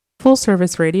Full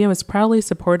Service Radio is proudly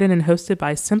supported and hosted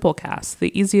by Simplecast,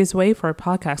 the easiest way for a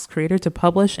podcast creator to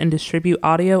publish and distribute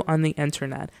audio on the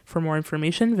internet. For more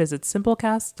information, visit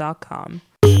simplecast.com.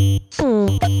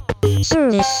 Full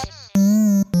Service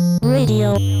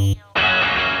Radio.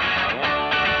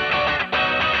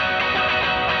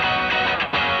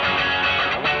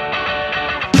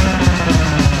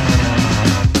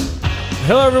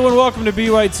 Hello, everyone. Welcome to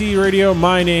BYT Radio.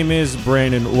 My name is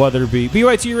Brandon Weatherby.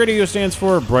 BYT Radio stands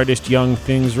for Brightest Young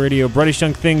Things Radio. Brightest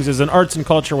Young Things is an arts and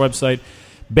culture website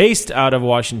based out of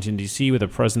Washington, D.C., with a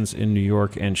presence in New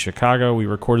York and Chicago. We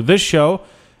record this show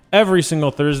every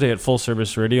single Thursday at Full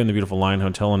Service Radio in the beautiful Lion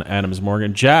Hotel in Adams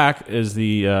Morgan. Jack is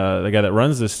the guy that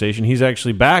runs this station. He's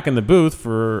actually back in the booth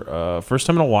for first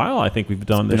time in a while. I think we've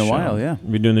done this show. It's been a while, yeah.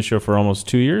 We've been doing this show for almost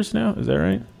 2 years now. Is that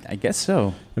right? I guess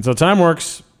so. And so time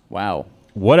works. Wow.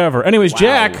 Whatever. Anyways, Wow.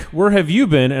 Jack, where have you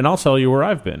been? And I'll tell you where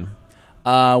I've been.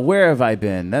 Where have I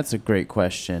been? That's a great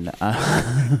question.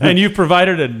 And you've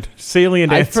provided a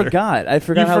salient answer. I forgot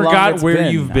You how long forgot it's where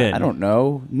been. you've been. I don't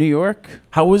know. New York?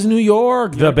 How was New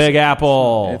York? The Big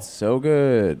Apple. It's so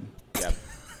good.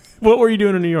 What were you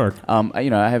doing in New York? I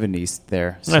have a niece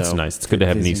there. That's so nice. It's good to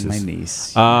have visiting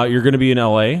nieces. My niece. You're going to be in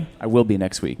L.A.? I will be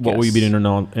next week. What will you be doing in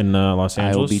Los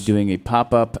Angeles? I will be doing a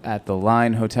pop-up at the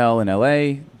Line Hotel in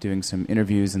L.A., doing some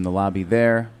interviews in the lobby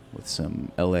there with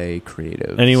some L.A.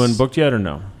 creatives. Anyone booked yet or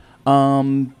no?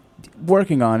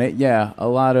 Working on it, yeah. A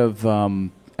lot of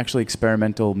actually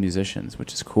experimental musicians,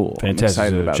 which is cool. Fantastic. I'm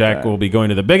excited about Jack that. will be going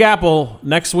to the Big Apple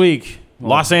next week.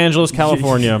 Los Angeles,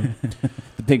 California.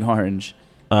 The Big Orange.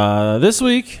 This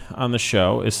week on the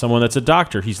show is someone that's a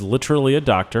doctor. He's literally a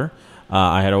doctor.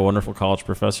 I had a wonderful college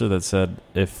professor that said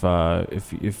if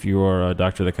you are a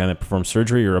doctor that kind of performs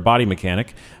surgery, you're a body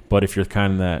mechanic. But if you're the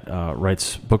kind that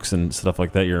writes books and stuff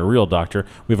like that, you're a real doctor.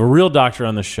 We have a real doctor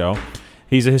on the show.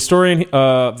 He's a historian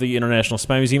of the International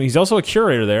Spy Museum. He's also a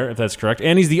curator there, if that's correct.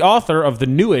 And he's the author of the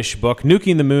newish book,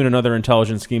 Nuking the Moon and Other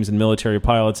Intelligence Schemes and Military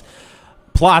Plots,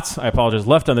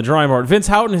 left on the drawing board. Vince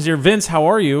Houghton is here. Vince, how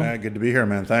are you? Good to be here,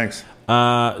 man. Thanks.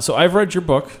 So I've read your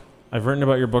book. I've written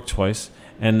about your book twice.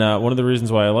 And one of the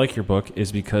reasons why I like your book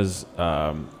is because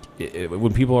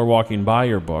when people are walking by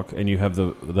your book and you have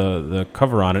the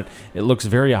cover on it, it looks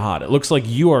very odd. It looks like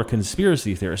you are a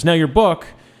conspiracy theorist. Now, your book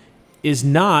is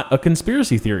not a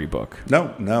conspiracy theory book.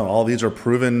 No. All these are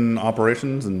proven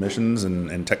operations and missions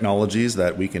and technologies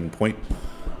that we can point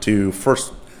to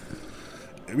first,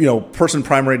 person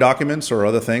primary documents or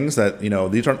other things that,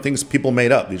 these aren't things people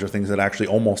made up. These are things that actually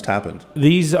almost happened.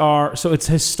 So it's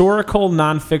historical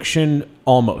nonfiction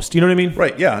almost. You know what I mean?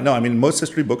 Right, yeah. No, most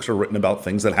history books are written about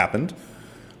things that happened.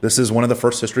 This is one of the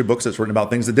first history books that's written about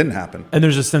things that didn't happen. And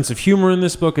there's a sense of humor in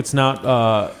this book. It's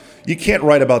not... You can't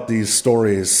write about these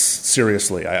stories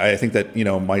seriously. I think that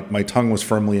my tongue was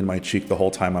firmly in my cheek the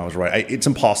whole time I was writing. It's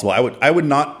impossible. I would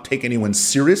not take anyone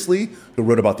seriously who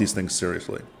wrote about these things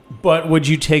seriously. But would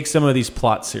you take some of these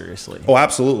plots seriously? Oh,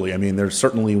 absolutely. There's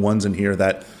certainly ones in here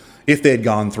that if they had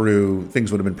gone through, things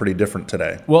would have been pretty different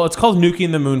today. Well, it's called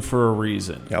Nuking the Moon for a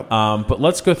reason. Yep. But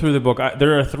let's go through the book.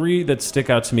 There are three that stick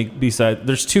out to me.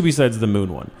 There's two besides the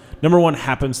moon one. Number one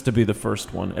happens to be the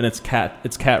first one, and it's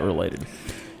cat related.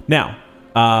 Now,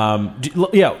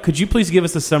 could you please give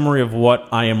us a summary of what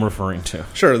I am referring to?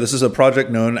 Sure. This is a project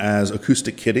known as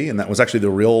Acoustic Kitty, and that was actually the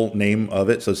real name of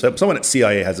it. So someone at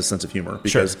CIA has a sense of humor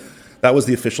because that was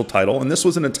the official title. And this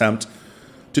was an attempt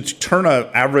to turn an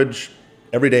average,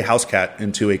 everyday house cat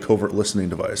into a covert listening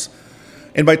device.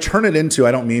 And by turn it into,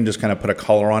 I don't mean just kind of put a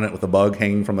collar on it with a bug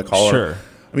hanging from the collar.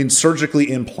 Sure.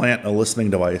 Surgically implant a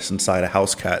listening device inside a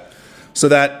house cat so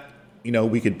that,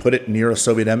 we could put it near a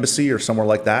Soviet embassy or somewhere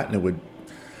like that, and it would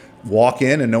walk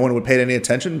in and no one would pay any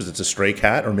attention because it's a stray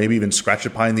cat, or maybe even scratch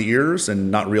it behind the ears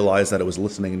and not realize that it was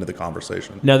listening into the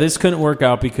conversation. Now, this couldn't work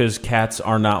out because cats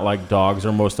are not like dogs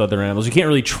or most other animals. You can't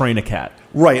really train a cat.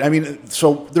 Right.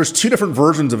 So there's two different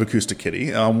versions of Acoustic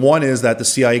Kitty. One is that the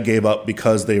CIA gave up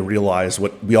because they realized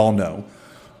what we all know,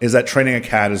 is that training a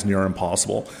cat is near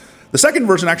impossible. The second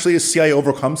version actually is CIA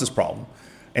overcomes this problem.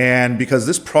 And because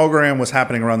this program was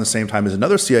happening around the same time as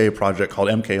another CIA project called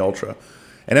MKUltra.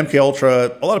 And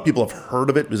MKUltra, a lot of people have heard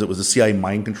of it because it was a CIA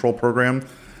mind control program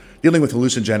dealing with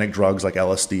hallucinogenic drugs like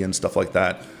LSD and stuff like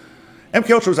that.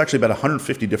 MKUltra was actually about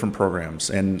 150 different programs,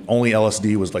 and only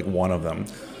LSD was like one of them.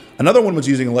 Another one was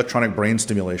using electronic brain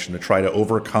stimulation to try to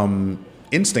overcome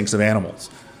instincts of animals,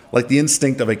 like the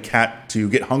instinct of a cat to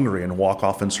get hungry and walk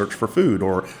off and search for food,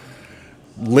 or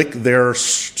lick their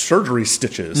surgery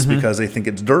stitches because they think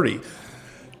it's dirty.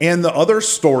 And the other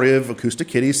story of Acoustic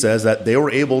Kitty says that they were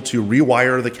able to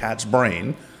rewire the cat's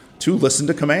brain to listen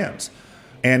to commands.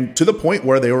 And to the point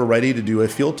where they were ready to do a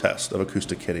field test of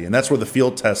Acoustic Kitty. And that's where the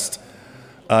field test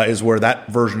is where that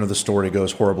version of the story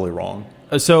goes horribly wrong.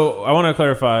 So I want to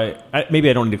clarify. Maybe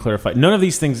I don't need to clarify. None of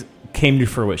these things came to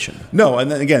fruition. No, and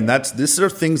then again, these are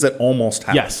things that almost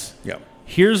happened. Yes. Yeah.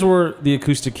 Here's where the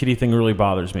Acoustic Kitty thing really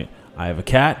bothers me. I have a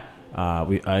cat.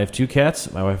 I have 2 cats.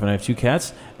 My wife and I have 2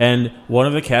 cats, and one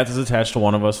of the cats is attached to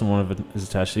one of us, and one of it is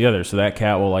attached to the other. So that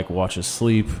cat will like watch us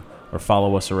sleep or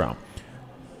follow us around.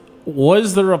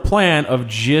 Was there a plan of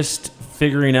just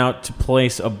figuring out to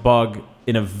place a bug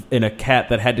in a cat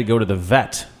that had to go to the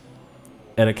vet,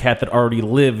 and a cat that already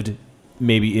lived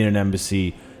maybe in an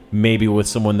embassy, maybe with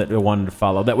someone that they wanted to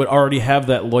follow, that would already have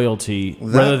that loyalty,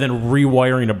 rather than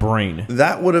rewiring a brain?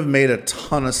 That would have made a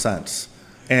ton of sense.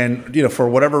 And, for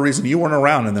whatever reason, you weren't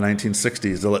around in the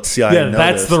 1960s to let CIA know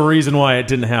that's this. the reason why it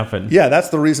didn't happen. Yeah, that's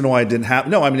the reason why it didn't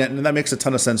happen. No, I mean, and that makes a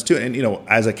ton of sense, too. And,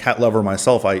 as a cat lover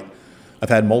myself, I've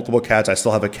had multiple cats. I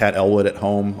still have a cat, Elwood, at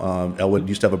home. Elwood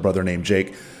used to have a brother named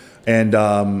Jake. And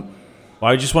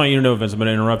well, I just want you to know, Vince, I'm going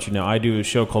to interrupt you now. I do a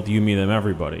show called You, Me, Them,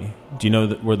 Everybody. Do you know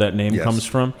where that name comes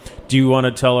from? Do you want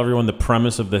to tell everyone the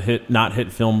premise of the not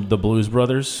hit film The Blues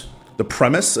Brothers? The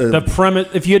premise,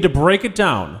 if you had to break it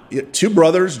down. 2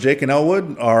 brothers, Jake and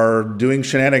Elwood, are doing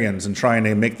shenanigans and trying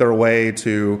to make their way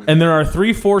to... And there are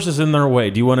 3 forces in their way.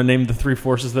 Do you want to name the 3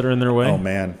 forces that are in their way? Oh,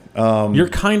 man. You're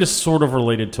kind of sort of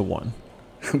related to one.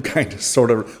 I'm kind of sort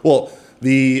of... Well,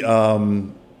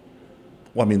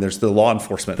 there's the law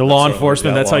enforcement. The law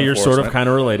enforcement, that's how you're sort of kind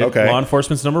of related. Okay. Law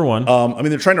enforcement's number 1.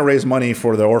 They're trying to raise money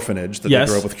for the orphanage that they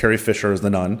grew up with Carrie Fisher as the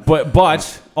nun. But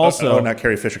also... not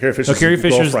Carrie Fisher. Carrie Fisher's Carrie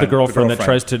Fisher's the girlfriend that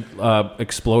tries to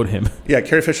explode him. Yeah,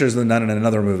 Carrie Fisher's the nun in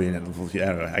another movie. I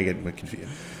don't know, I get confused.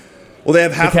 Well, they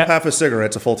have half a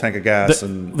cigarettes, a full tank of gas,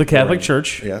 and the Catholic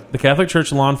Church. Yeah, the Catholic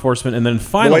Church, law enforcement, and then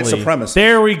finally the white supremacists.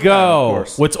 There we go.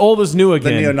 What's old is new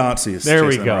again. The neo-Nazis. There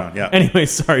we go. Yeah. Anyway,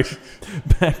 sorry.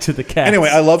 Back to the cats. Anyway,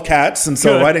 I love cats, and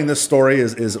so writing this story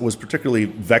was particularly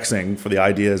vexing for the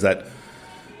idea is that,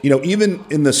 even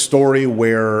in the story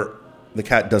where the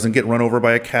cat doesn't get run over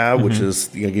by a cab, which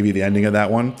is I give you the ending of that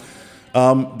one,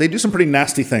 they do some pretty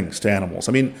nasty things to animals.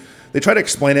 I mean, they try to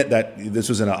explain it that this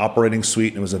was in an operating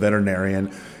suite and it was a veterinarian.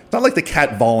 It's not like the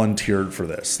cat volunteered for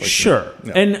this. Sure.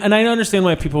 And I understand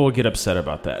why people will get upset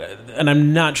about that. And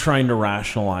I'm not trying to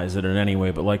rationalize it in any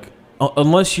way, but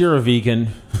unless you're a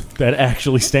vegan that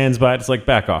actually stands by it, it's like,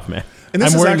 back off, man. And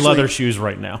I'm wearing leather shoes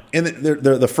right now. And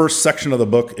the first section of the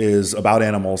book is about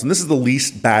animals, and this is the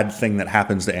least bad thing that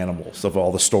happens to animals of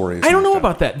all the stories. I don't know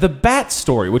about that. The bat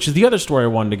story, which is the other story I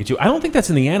wanted to get to, I don't think that's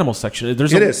in the animal section. It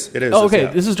is. Oh, okay.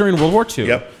 This is during World War II.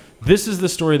 Yep. This is the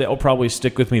story that will probably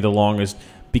stick with me the longest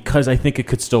because I think it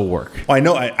could still work. Oh, I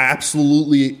know. I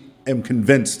absolutely am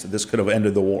convinced this could have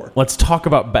ended the war. Let's talk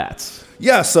about bats.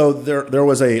 Yeah. So there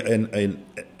was a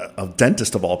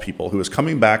dentist of all people who was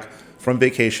coming back from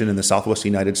vacation in the Southwest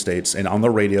United States, and on the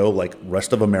radio, like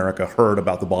rest of America, heard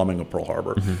about the bombing of Pearl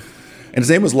Harbor. And his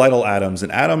name was Lytle Adams,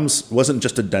 and Adams wasn't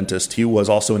just a dentist, he was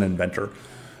also an inventor.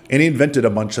 And he invented a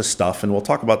bunch of stuff, and we'll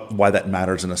talk about why that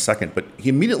matters in a second, but he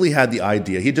immediately had the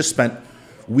idea. He just spent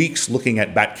weeks looking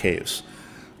at bat caves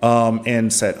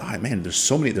and said, man,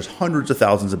 there's hundreds of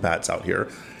thousands of bats out here.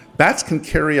 Bats can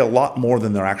carry a lot more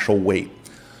than their actual weight.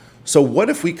 So what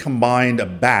if we combined a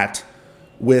bat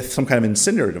with some kind of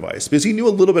incendiary device? Because he knew a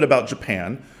little bit about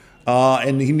Japan,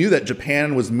 and he knew that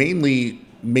Japan was mainly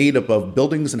made up of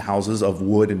buildings and houses of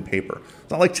wood and paper. It's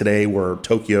not like today where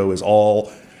Tokyo is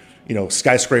all,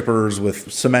 skyscrapers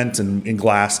with cement and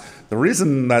glass. The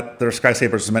reason that there's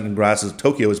skyscrapers, cement, and glass is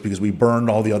Tokyo is because we burned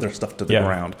all the other stuff to the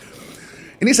ground.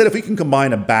 And he said if we can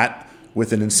combine a bat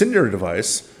with an incendiary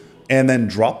device and then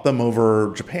drop them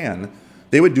over Japan,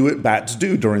 they would do what bats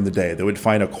do during the day. They would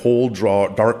find a cold,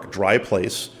 dark, dry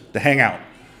place to hang out.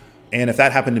 And if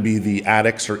that happened to be the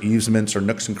attics or easements or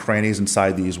nooks and crannies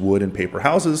inside these wood and paper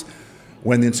houses,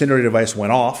 when the incendiary device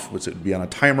went off, which it would be on a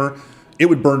timer, it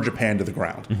would burn Japan to the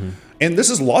ground. And this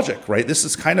is logic, right? This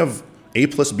is kind of A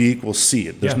plus B equals C.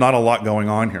 There's not a lot going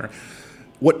on here.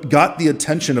 What got the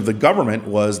attention of the government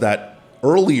was that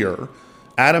earlier,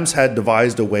 Adams had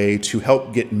devised a way to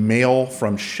help get mail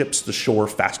from ships to shore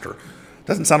faster.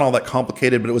 Doesn't sound all that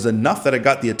complicated, but it was enough that it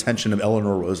got the attention of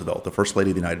Eleanor Roosevelt, the First Lady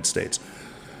of the United States.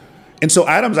 And so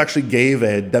Adams actually gave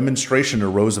a demonstration to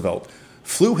Roosevelt.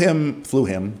 Flew her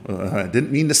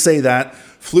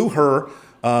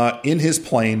in his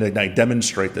plane to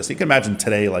demonstrate this. You can imagine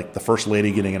today, like the First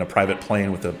Lady getting in a private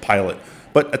plane with a pilot.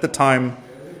 But at the time,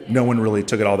 no one really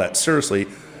took it all that seriously.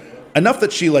 Enough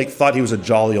that she thought he was a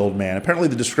jolly old man. Apparently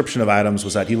the description of Adams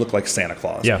was that he looked like Santa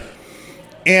Claus. Yeah.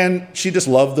 And she just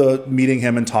loved meeting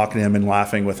him and talking to him and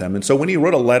laughing with him. And so when he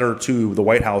wrote a letter to the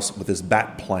White House with his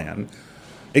bat plan,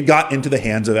 it got into the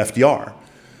hands of FDR.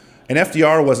 And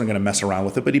FDR wasn't going to mess around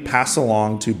with it, but he passed it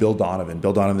along to Bill Donovan,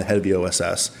 the head of the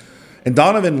OSS. And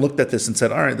Donovan looked at this and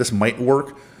said, all right, this might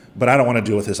work, but I don't want to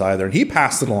deal with this either. And he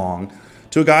passed it along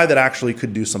to a guy that actually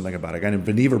could do something about it, a guy named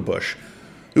Vannevar Bush,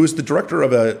 who was the director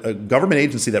of a government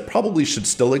agency that probably should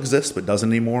still exist but doesn't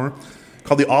anymore,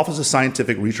 called the Office of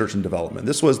Scientific Research and Development.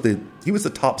 He was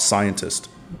the top scientist.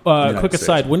 Quick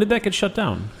aside, when did that get shut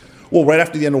down? Well, right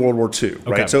after the end of World War II, right?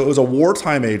 Okay. So it was a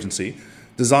wartime agency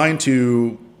designed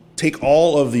to take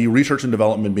all of the research and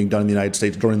development being done in the United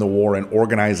States during the war and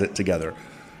organize it together.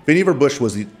 Vannevar Bush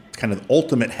was the kind of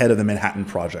ultimate head of the Manhattan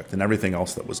Project and everything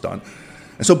else that was done.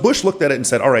 And so Bush looked at it and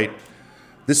said, all right,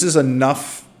 this is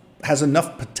has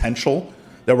enough potential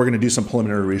that we're going to do some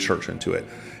preliminary research into it.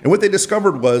 And what they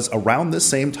discovered was around this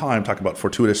same time, talking about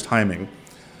fortuitous timing,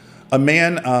 a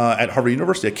man at Harvard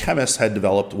University, a chemist, had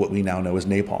developed what we now know as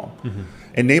napalm. Mm-hmm.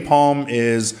 And napalm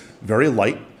is very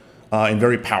light and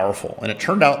very powerful. And it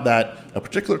turned out that a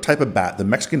particular type of bat, the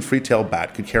Mexican free-tailed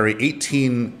bat, could carry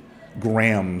 18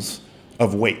 grams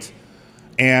of weight.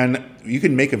 And you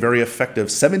can make a very effective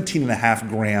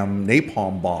 17.5-gram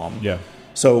napalm bomb. Yeah.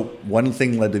 So one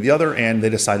thing led to the other, and they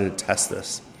decided to test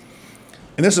this.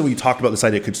 And this is when we talked about this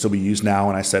idea could still be used now,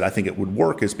 and I said I think it would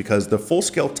work is because the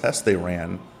full-scale test they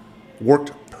ran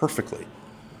worked perfectly.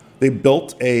 They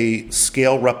built a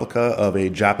scale replica of a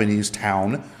Japanese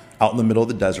town out in the middle of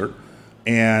the desert,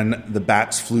 and the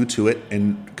bats flew to it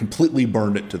and completely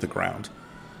burned it to the ground,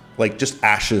 like just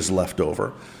ashes left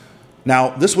over. Now,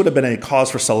 this would have been a cause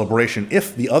for celebration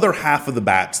if the other half of the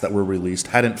bats that were released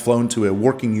hadn't flown to a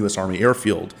working U.S. Army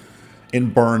airfield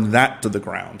and burned that to the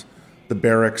ground. The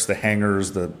barracks, the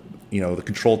hangars, the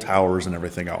control towers, and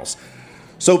everything else.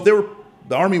 So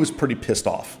the Army was pretty pissed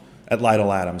off at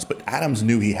Lytle Adams, but Adams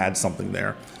knew he had something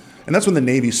there. And that's when the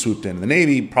Navy swooped in. The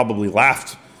Navy probably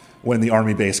laughed when the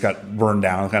Army base got burned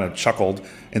down, kind of chuckled,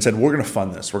 and said, we're going to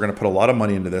fund this. We're going to put a lot of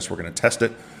money into this. We're going to test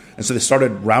it. And so they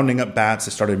started rounding up bats.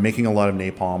 They started making a lot of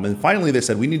napalm. And finally they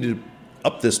said, we need to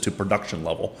up this to production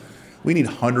level. We need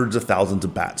hundreds of thousands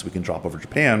of bats we can drop over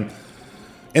Japan.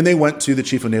 And they went to the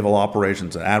Chief of Naval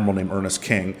Operations, an admiral named Ernest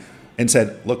King, and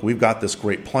said, look, we've got this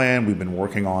great plan we've been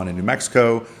working on in New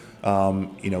Mexico.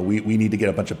 We need to get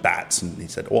a bunch of bats. And he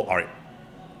said, well, all right,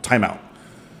 time out.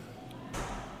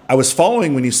 I was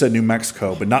following when you said New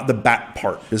Mexico, but not the bat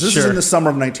part. Because this is in the summer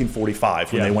of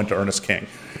 1945 when they went to Ernest King.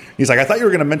 He's like, I thought you were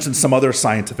going to mention some other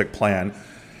scientific plan.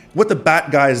 What the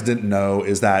bat guys didn't know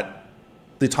is that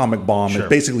the atomic bomb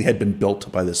basically had been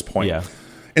built by this point. Yeah.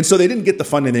 And so they didn't get the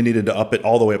funding they needed to up it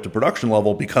all the way up to production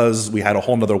level because we had a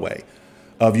whole other way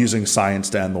of using science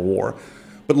to end the war.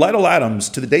 But Lytle Adams,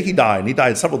 to the day he died, and he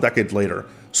died several decades later,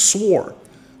 swore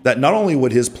that not only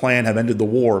would his plan have ended the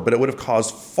war, but it would have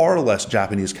caused far less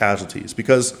Japanese casualties.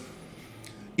 Because,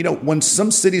 when some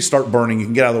cities start burning, you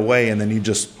can get out of the way, and then you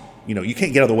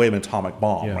can't get out of the way of an atomic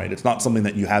bomb, right? It's not something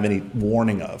that you have any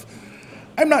warning of.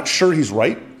 I'm not sure he's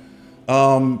right,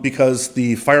 because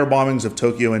the fire bombings of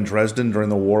Tokyo and Dresden during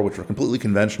the war, which were completely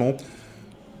conventional,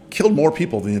 killed more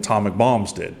people than the atomic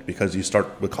bombs did, because you start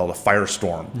what's called a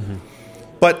firestorm. Mm-hmm.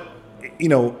 But,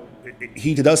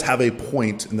 he does have a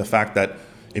point in the fact that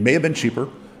it may have been cheaper.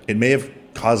 It may have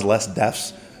caused less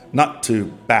deaths. Not to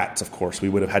bats, of course. We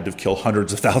would have had to kill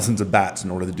hundreds of thousands of bats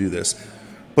in order to do this.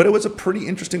 But it was a pretty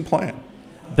interesting plan.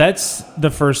 That's the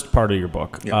first part of your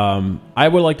book. Yeah. I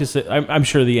would like to say, I'm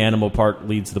sure the animal part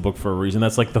leads the book for a reason.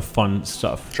 That's like the fun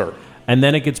stuff. Sure. And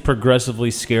then it gets progressively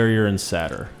scarier and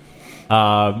sadder.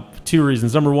 2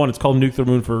 reasons. Number one, it's called Nuclear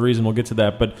Moon for a reason. We'll get to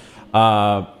that. But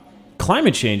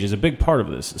climate change is a big part of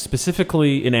this,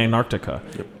 specifically in Antarctica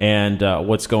and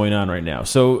what's going on right now.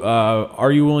 So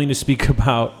are you willing to speak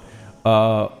about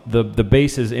the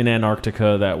bases in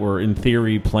Antarctica that were, in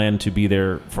theory, planned to be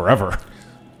there forever?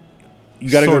 You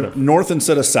got to go north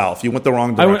instead of south. You went the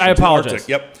wrong direction. I apologize. Arctic.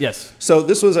 Yep. Yes. So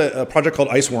this was a project called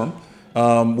Iceworm,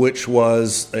 which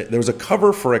was there was a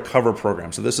cover for a cover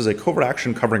program. So this is a covert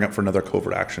action covering up for another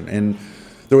covert action, and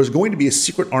there was going to be a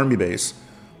secret army base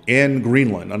in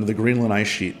Greenland under the Greenland ice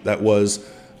sheet that was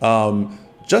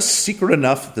just secret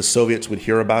enough that the Soviets would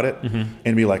hear about it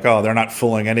and be like, oh, they're not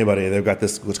fooling anybody. They've got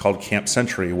this what's called Camp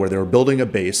Century, where they were building a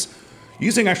base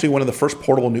using actually one of the first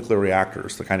portable nuclear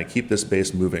reactors to kind of keep this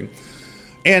base moving.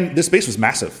 And this base was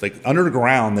massive. Like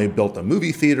underground, they built a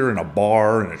movie theater and a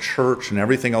bar and a church and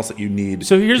everything else that you need.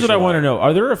 So here's what I want to know: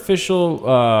 are there official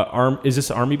is this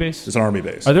an Army base? It's an Army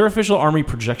base. Are there official Army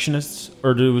projectionists,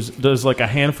 or does like a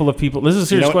handful of people? This is a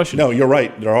serious question. No, you're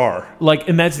right. There are. Like,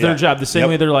 and that's their Yeah. job. The same Yep.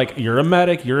 way they're like, you're a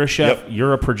medic, you're a chef, Yep.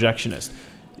 you're a projectionist.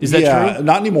 Is that true?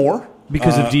 Not anymore.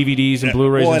 Because of DVDs and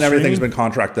Blu-rays Well, and and everything's streaming? been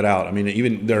contracted out. I mean,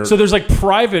 even there. So there's like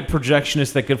private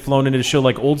projectionists that get flown in to show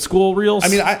like old school reels. I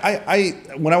mean, I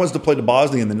when I was deployed to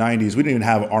Bosnia in the '90s, we didn't even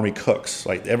have Army cooks.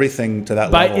 Like everything to that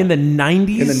level. in the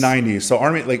 '90s. In the '90s, so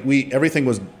Army everything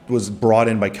was brought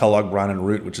in by Kellogg Brown and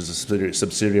Root, which is a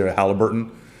subsidiary of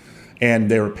Halliburton, and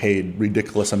they were paid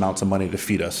ridiculous amounts of money to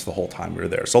feed us the whole time we were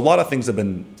there. So a lot of things have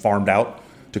been farmed out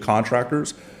to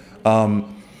contractors.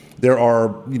 There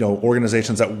are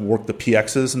organizations that work the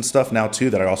PXs and stuff now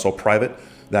too that are also private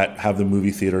that have the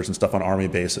movie theaters and stuff on Army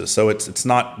bases. So it's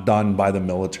not done by the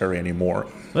military anymore.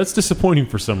 That's disappointing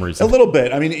for some reason. A little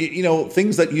bit. I mean,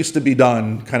 things that used to be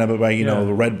done kind of by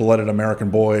the red-blooded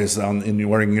American boys in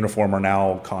wearing uniform are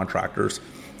now contractors.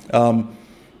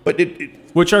 But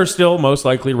Which are still most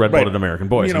likely red-blooded right. American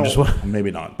boys.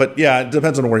 Maybe not. But yeah, it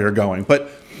depends on where you're going. But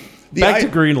Back to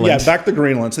Greenland. Yeah, back to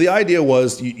Greenland. So the idea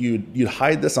was you'd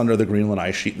hide this under the Greenland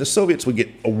ice sheet. And the Soviets would get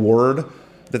a word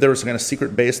that there was some kind of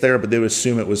secret base there, but they would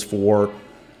assume it was for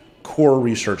core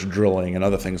research drilling and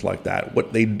other things like that.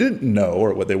 What they didn't know,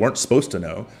 or what they weren't supposed to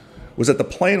know, was that the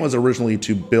plan was originally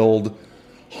to build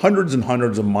hundreds and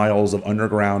hundreds of miles of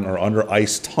underground or under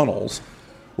ice tunnels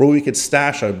where we could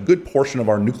stash a good portion of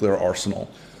our nuclear arsenal,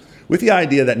 with the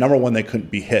idea that, number one, they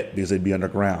couldn't be hit because they'd be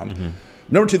underground. Mm-hmm.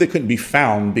 Number two, they couldn't be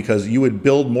found because you would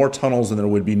build more tunnels than there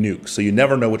would be nukes. So you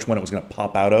never know which one it was going to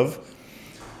pop out of.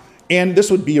 And this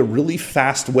would be a really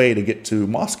fast way to get to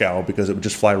Moscow because it would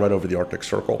just fly right over the Arctic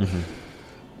Circle. Mm-hmm.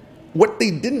 What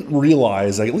they didn't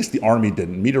realize, like at least the Army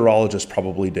didn't, meteorologists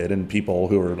probably did, and people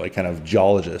who are like kind of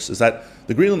geologists, is that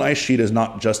the Greenland ice sheet is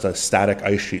not just a static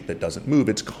ice sheet that doesn't move.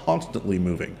 It's constantly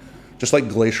moving, just like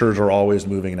glaciers are always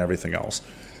moving and everything else.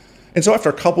 And so after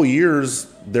a couple years,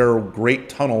 their great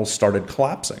tunnels started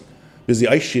collapsing because the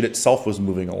ice sheet itself was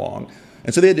moving along.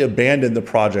 And so they had to abandon the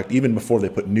project even before they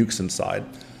put nukes inside.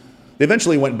 They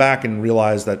eventually went back and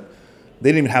realized that they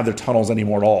didn't even have their tunnels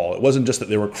anymore at all. It wasn't just that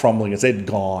they were crumbling, it's they'd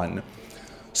gone.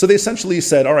 So they essentially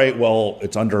said, all right, well,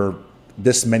 it's under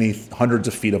this many hundreds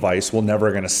of feet of ice. We're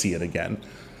never going to see it again.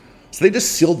 So they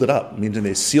just sealed it up, meaning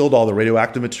they sealed all the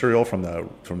radioactive material from the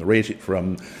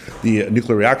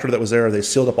nuclear reactor that was there. They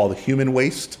sealed up all the human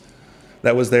waste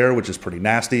that was there, which is pretty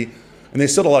nasty. And they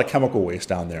sealed a lot of chemical waste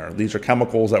down there. These are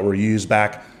chemicals that were used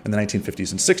back in the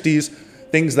 1950s and 60s,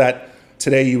 things that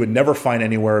today you would never find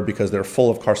anywhere because they're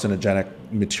full of carcinogenic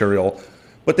material,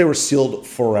 but they were sealed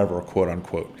forever, quote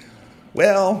unquote.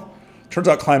 Well, turns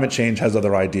out climate change has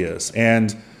other ideas.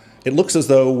 And it looks as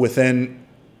though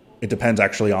it depends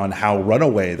actually on how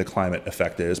runaway the climate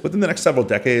effect is. But in the next several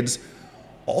decades,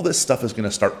 all this stuff is going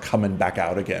to start coming back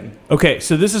out again. Okay,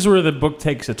 so this is where the book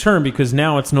takes a turn because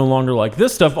now it's no longer like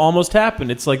this stuff almost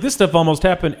happened. It's like this stuff almost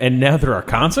happened and now there are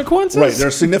consequences? Right, there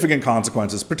are significant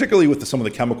consequences, particularly with some of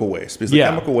the chemical waste. Because the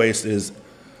chemical waste is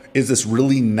this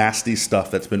really nasty stuff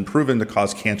that's been proven to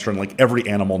cause cancer in like every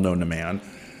animal known to man.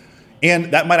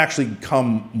 And that might actually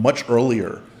come much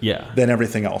earlier than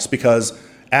everything else because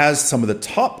as some of the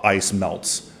top ice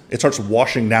melts, it starts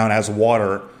washing down as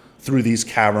water through these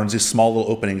caverns, these small little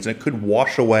openings, and it could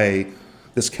wash away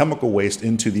this chemical waste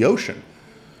into the ocean.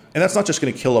 And that's not just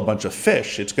going to kill a bunch of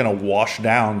fish. It's going to wash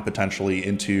down potentially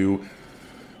into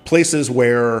places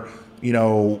where,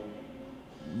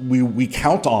 we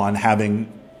count on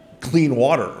having clean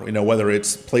water, whether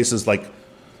it's places like,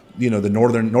 the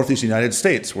northeast United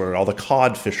States where all the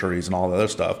cod fisheries and all the other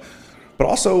stuff. But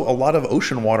also, a lot of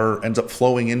ocean water ends up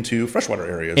flowing into freshwater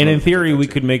areas. And in theory, we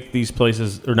could make these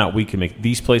places, or not we can make,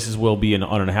 these places will be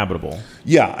uninhabitable.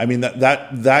 Yeah, I mean,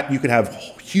 that you could have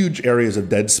huge areas of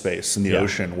dead space in the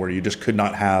ocean where you just could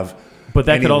not have But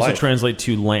that could also life. translate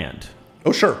to land.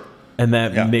 Oh, sure. And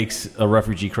that makes a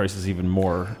refugee crisis even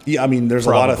more Yeah, I mean, there's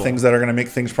probable. a lot of things that are going to make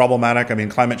things problematic. I mean,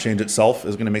 climate change itself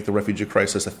is going to make the refugee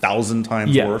crisis 1,000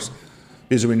 times worse.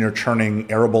 Because when you're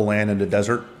turning arable land into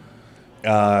desert,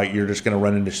 you're just going to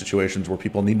run into situations where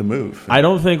people need to move. I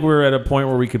don't think we're at a point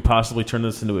where we could possibly turn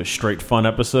this into a straight fun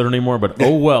episode anymore, but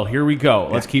oh well, here we go.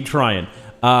 Let's keep trying.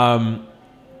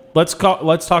 Let's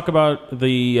talk about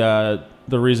the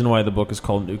reason why the book is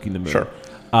called Nuking the Moon. Sure.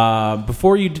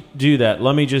 Before you do that,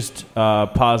 let me just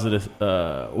posit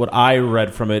what I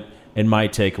read from it and my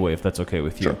takeaway, if that's okay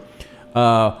with you. Sure.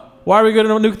 Why are we going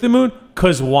to nuke the moon?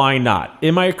 Because why not?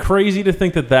 Am I crazy to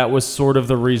think that was sort of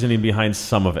the reasoning behind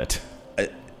some of it?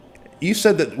 you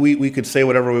said that we could say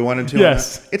whatever we wanted to.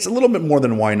 Yes. On that. It's a little bit more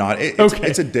than why not.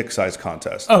 It's a dick size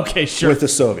contest. Okay, sure. With the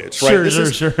Soviets, right?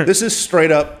 Sure. This is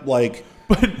straight up like.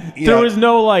 But there was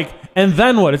no like, and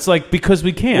then what? It's like, because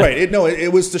we can't. Right.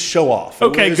 It was to show off.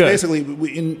 Okay, it was good. Basically,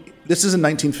 this is in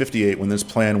 1958 when this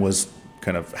plan was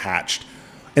kind of hatched.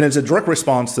 And it's a direct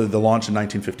response to the launch in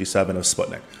 1957 of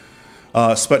Sputnik.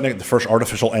 Sputnik, the first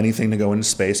artificial anything to go into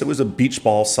space. It was a beach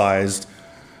ball sized,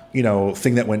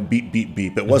 thing that went beep, beep,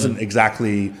 beep. It wasn't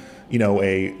exactly,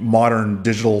 a modern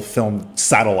digital film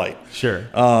satellite. Sure.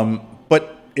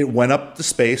 But it went up to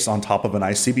space on top of an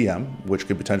ICBM, which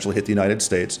could potentially hit the United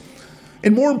States.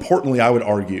 And more importantly, I would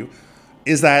argue,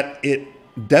 is that it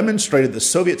demonstrated the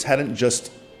Soviets hadn't just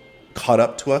caught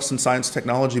up to us in science and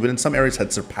technology, but in some areas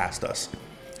had surpassed us.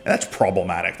 And that's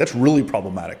problematic. That's really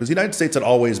problematic, because the United States had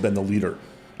always been the leader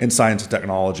in science and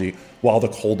technology while the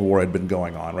Cold War had been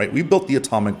going on, right? We built the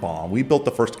atomic bomb. We built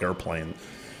the first airplane.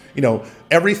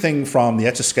 Everything from the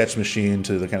Etch-a-Sketch machine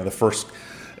to the kind of the first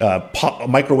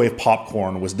microwave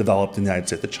popcorn was developed in the United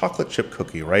States. The chocolate chip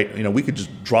cookie, right? We could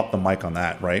just drop the mic on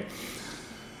that, right?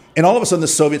 And all of a sudden, the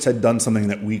Soviets had done something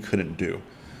that we couldn't do.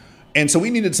 And so we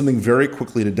needed something very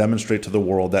quickly to demonstrate to the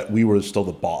world that we were still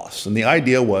the boss. And the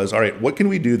idea was, all right, what can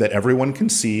we do that everyone can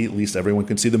see, at least everyone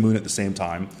can see the moon at the same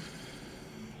time,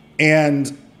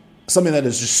 and something that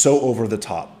is just so over the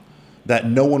top that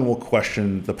no one will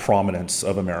question the prominence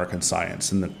of American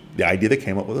science. And the idea that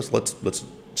came up with us, let's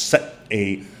set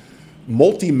a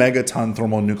multi-megaton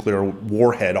thermonuclear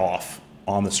warhead off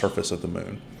on the surface of the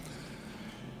moon.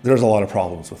 There's a lot of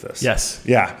problems with this. Yes.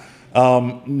 Yeah.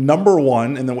 Number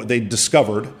one, and then what they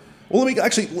discovered. Well,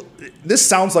 this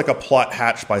sounds like a plot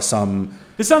hatched by some.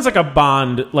 This sounds like a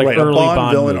Bond, early a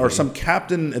Bond villain, movie. or some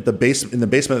captain in the basement of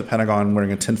the Pentagon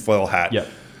wearing a tinfoil hat. Yeah.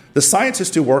 The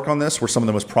scientists who work on this were some of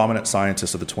the most prominent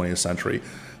scientists of the 20th century.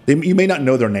 You may not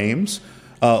know their names.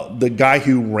 The guy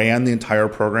who ran the entire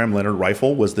program, Leonard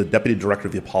Reifel, was the deputy director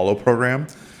of the Apollo program.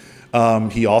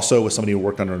 He also was somebody who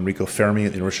worked under Enrico Fermi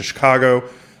at the University of Chicago.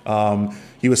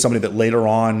 He was somebody that later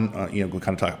on, kind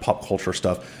of talk pop culture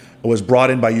stuff, was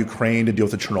brought in by Ukraine to deal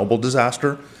with the Chernobyl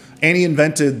disaster. And he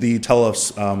invented the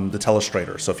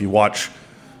telestrator. So if you watch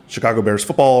Chicago Bears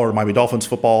football or Miami Dolphins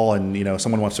football, and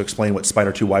someone wants to explain what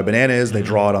Spider 2Y banana is, they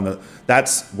draw it on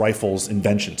that's Reifel's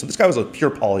invention. So this guy was a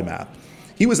pure polymath.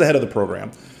 He was the head of the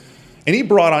program. And he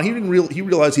brought on, he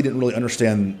realized he didn't really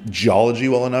understand geology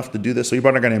well enough to do this. So he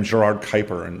brought on a guy named Gerard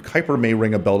Kuiper. And Kuiper may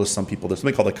ring a bell to some people. There's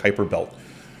something called the Kuiper Belt,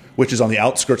 which is on the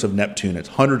outskirts of Neptune. It's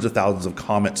hundreds of thousands of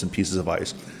comets and pieces of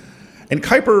ice. And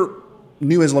Kuiper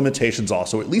knew his limitations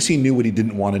also. At least he knew what he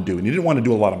didn't want to do. And he didn't want to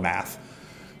do a lot of math.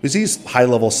 Because these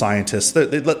high-level scientists,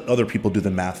 they let other people do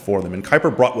the math for them. And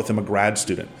Kuiper brought with him a grad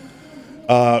student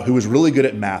who was really good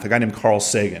at math, a guy named Carl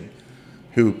Sagan,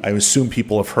 who I assume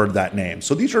people have heard that name.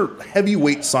 So these are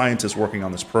heavyweight scientists working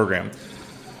on this program.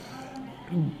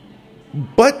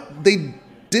 But they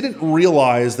didn't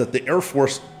realize that the Air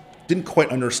Force didn't quite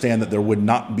understand that there would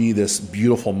not be this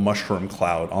beautiful mushroom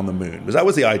cloud on the moon. Because that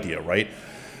was the idea, right?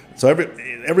 So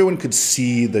everyone could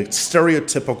see the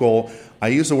stereotypical, I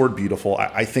use the word beautiful,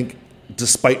 I think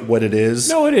despite what it is.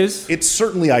 No, it is. It's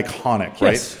certainly iconic, Yes.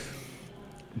 right?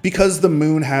 Because the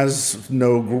moon has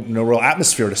no real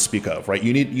atmosphere to speak of, right?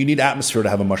 You need atmosphere to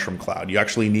have a mushroom cloud. You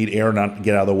actually need air not to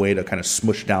get out of the way to kind of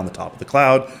smush down the top of the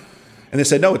cloud. And they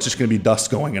said, no, it's just going to be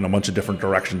dust going in a bunch of different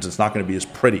directions. It's not going to be as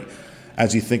pretty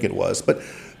as you think it was. But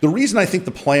the reason I think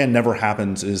the plan never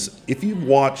happens is if you've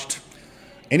watched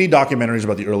any documentaries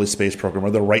about the early space program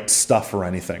or The Right Stuff or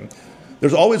anything,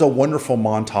 there's always a wonderful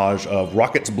montage of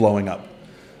rockets blowing up.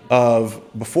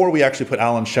 Before we actually put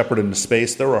Alan Shepard into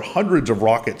space, there were hundreds of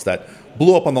rockets that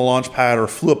blew up on the launch pad or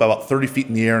flew up about 30 feet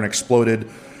in the air and exploded,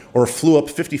 or flew up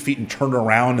 50 feet and turned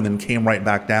around and then came right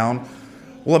back down.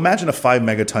 Well, imagine a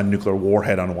 5-megaton nuclear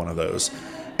warhead on one of those.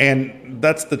 And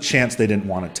that's the chance they didn't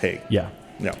want to take. Yeah.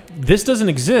 Yeah. This doesn't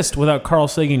exist without Carl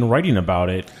Sagan writing about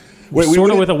it, Wait,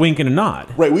 sort of with a wink and a nod.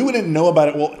 Right. We wouldn't know about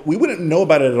it. Well, we wouldn't know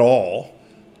about it at all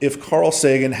if Carl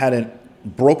Sagan hadn't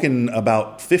broken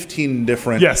about 15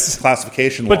 different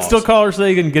classification laws. But still, Carl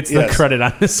Sagan gets the credit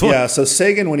on this one. Yeah, so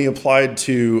Sagan, when he applied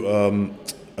to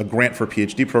a grant for a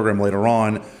PhD program later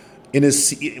on,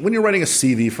 when you're writing a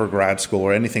CV for grad school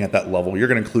or anything at that level, you're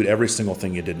going to include every single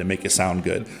thing you did to make you sound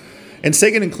good. And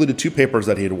Sagan included 2 papers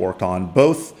that he had worked on,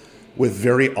 both with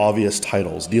very obvious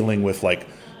titles, dealing with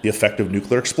the effect of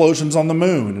nuclear explosions on the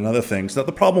moon and other things. Now,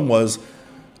 the problem was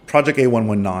Project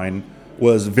A119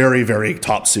 was very, very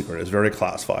top secret. It was very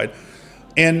classified.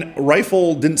 And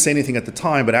Reifel didn't say anything at the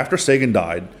time, but after Sagan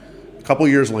died, a couple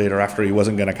years later, after he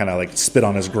wasn't going to kind of spit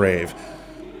on his grave,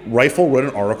 Reifel wrote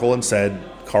an article and said,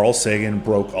 Carl Sagan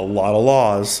broke a lot of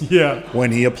laws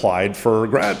when he applied for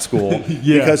grad school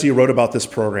because he wrote about this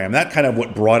program. That kind of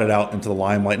what brought it out into the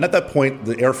limelight. And at that point,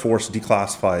 the Air Force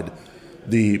declassified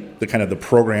the kind of the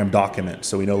program document,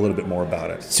 so we know a little bit more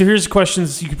about it. So here's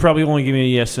questions. You could probably only give me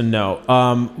a yes and no.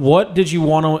 What did you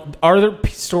want to? Are there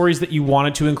stories that you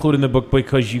wanted to include in the book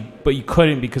but you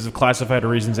couldn't because of classified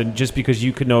reasons, and just because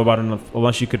you could know about it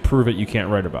unless you could prove it, you can't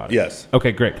write about it? Yes.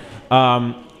 Okay, great.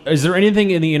 Is there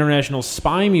anything in the International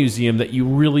Spy Museum that you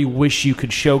really wish you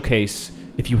could showcase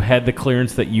if you had the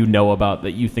clearance that you know about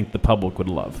that you think the public would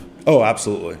love? Oh,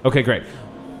 absolutely. Okay, great.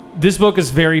 This book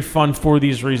is very fun for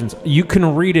these reasons. You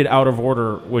can read it out of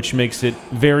order, which makes it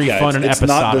very fun and episodic. It's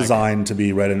not designed to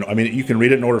be read in... I mean, you can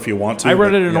read it in order if you want to. I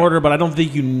read it in order, but I don't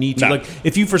think you need to. No. Like,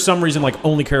 if you, for some reason, like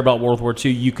only care about World War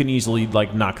II, you can easily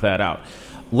like knock that out.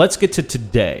 Let's get to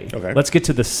today. Okay. Let's get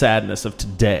to the sadness of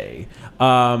today.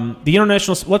 The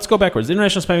International... Let's go backwards. The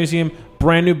International Spy Museum,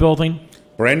 brand new building.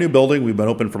 Brand new building. We've been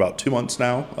open for about 2 months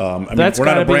now. We're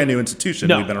not a brand new institution.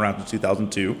 No. We've been around since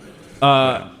 2002.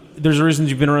 There's a reason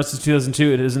you've been around since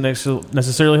 2002. It doesn't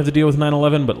necessarily have to deal with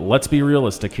 9/11, but let's be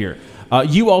realistic here.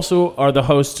 You also are the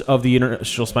host of the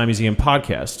International Spy Museum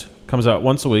podcast. Comes out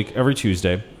once a week, every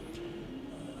Tuesday.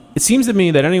 It seems to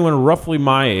me that anyone roughly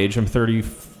my age, I'm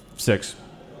 36,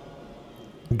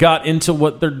 got into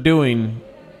what they're doing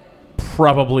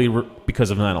probably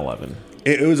because of 9/11.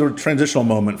 It was a transitional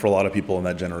moment for a lot of people in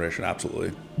that generation,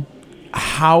 absolutely.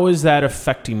 How is that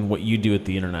affecting what you do at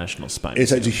the International Spy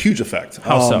Museum? It's a huge effect.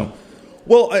 How so?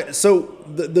 Well, so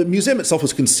the museum itself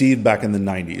was conceived back in the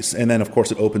 90s, and then, of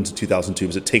course, it opens in 2002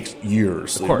 because it takes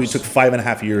years. Of course. We took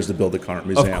 5.5 years to build the current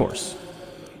museum. Of course.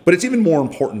 But it's even more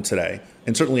important today,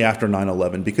 and certainly after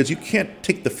 9/11, because you can't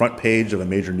take the front page of a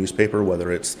major newspaper, whether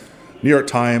it's New York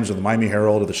Times or the Miami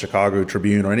Herald or the Chicago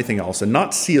Tribune or anything else, and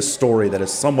not see a story that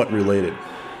is somewhat related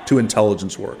to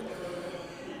intelligence work.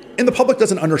 And the public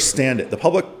doesn't understand it. The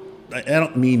public, I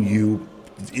don't mean you,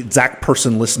 exact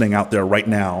person listening out there right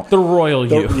now. The royal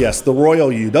you. Yes, the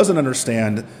royal you doesn't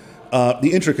understand the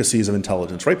intricacies of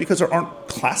intelligence, right? Because there aren't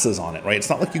classes on it, right? It's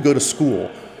not like you go to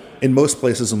school in most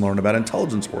places and learn about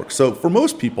intelligence work. So for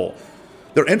most people,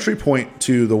 their entry point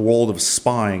to the world of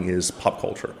spying is pop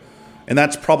culture. And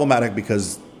that's problematic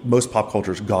because most pop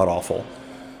culture is god-awful.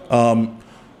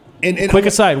 Quick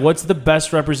aside, what's the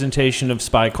best representation of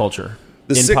spy culture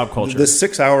in pop culture? The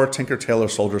 6-hour Tinker Tailor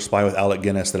Soldier Spy with Alec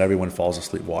Guinness that everyone falls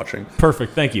asleep watching.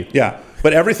 Perfect, thank you. Yeah,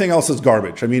 but everything else is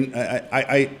garbage. I mean,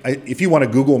 I if you want to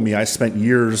Google me, I spent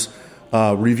years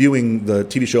reviewing the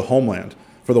TV show Homeland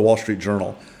for the Wall Street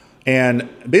Journal. And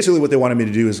basically what they wanted me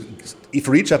to do is,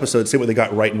 for each episode, say what they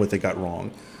got right and what they got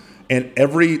wrong. And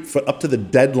up to the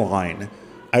deadline,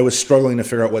 I was struggling to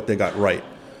figure out what they got right.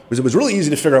 Because it was really easy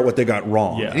to figure out what they got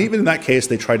wrong. Yeah. And even in that case,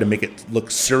 they tried to make it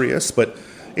look serious, but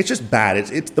it's just bad.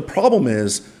 The problem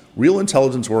is real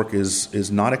intelligence work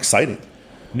is not exciting.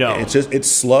 No. It's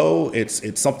slow.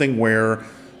 It's something where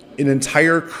an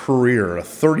entire career, a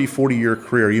 30, 40-year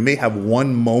career, you may have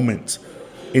one moment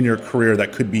in your career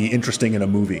that could be interesting in a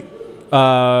movie.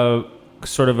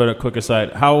 Sort of a quick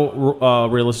aside, how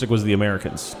realistic was The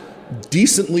Americans?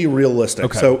 Decently realistic.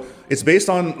 Okay. So it's based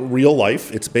on real life.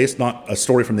 It's based not a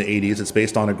story from the 80s. It's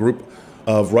based on a group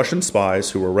of Russian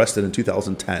spies who were arrested in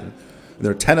 2010. There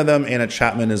are 10 of them. Anna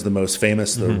Chapman is the most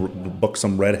famous, the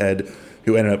buxom redhead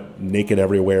who ended up naked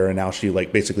everywhere, and now she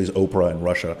basically is Oprah in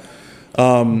Russia.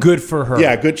 Good for her.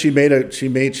 Yeah, good.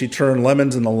 She turned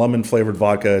lemons into lemon flavored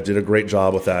vodka. Did a great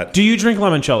job with that. Do you drink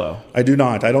limoncello? I do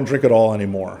not. I don't drink it all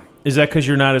anymore. Is that because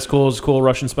you're not as cool as cool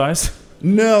Russian spies?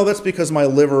 No, that's because my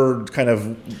liver kind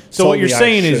of. So what you're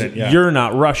saying is you're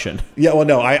not Russian. Yeah, well,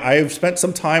 no, I've spent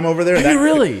some time over there. Have you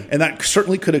really? And that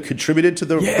certainly could have contributed to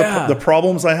the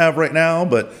problems I have right now.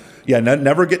 But yeah,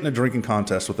 never get in a drinking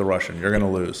contest with the Russian. You're going to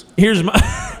lose. Here's my.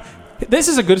 This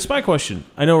is a good spy question.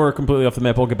 I know we're completely off the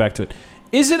map. We'll get back to it.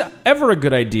 Is it ever a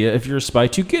good idea if you're a spy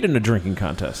to get in a drinking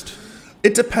contest?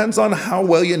 It depends on how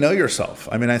well you know yourself.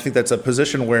 I mean, I think that's a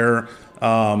position where.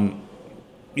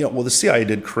 The CIA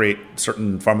did create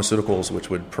certain pharmaceuticals which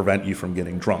would prevent you from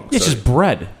getting drunk. It's just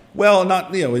bread. Well,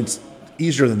 it's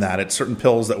easier than that. It's certain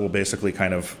pills that will basically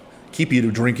kind of keep you to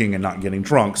drinking and not getting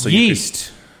drunk. So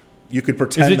yeast. You could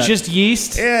pretend. Is it just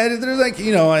yeast? Yeah, there's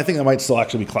I think that might still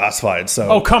actually be classified. So.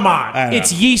 Oh, come on.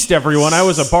 It's yeast, everyone. I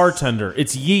was a bartender.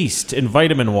 It's yeast and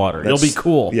vitamin water. You'll be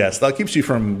cool. Yes, that keeps you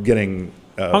from getting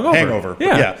hangover.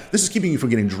 Yeah. This is keeping you from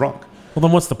getting drunk. Well,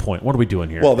 then what's the point? What are we doing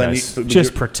here? Well, then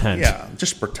just pretend. Yeah,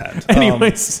 just pretend.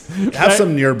 Anyways, have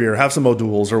some near beer, have some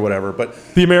O'Doul's or whatever. But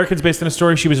The Americans, based on a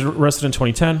story. She was arrested in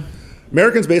 2010.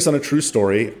 Americans, based on a true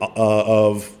story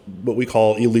of what we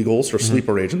call illegals or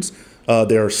sleeper agents.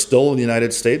 They are still in the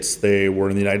United States. They were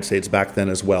in the United States back then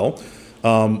as well.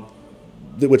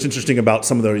 What's interesting about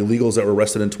some of the illegals that were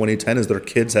arrested in 2010 is their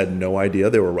kids had no idea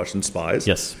they were Russian spies.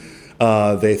 Yes.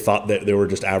 They thought that they were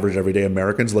just average, everyday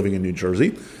Americans living in New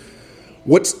Jersey.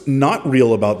 What's not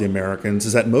real about the Americans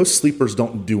is that most sleepers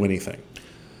don't do anything.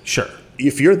 Sure.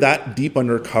 If you're that deep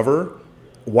undercover,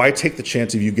 why take the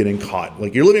chance of you getting caught?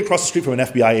 Like, you're living across the street from an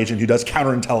FBI agent who does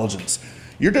counterintelligence.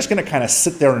 You're just going to kind of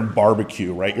sit there and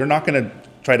barbecue, right? You're not going to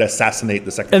try to assassinate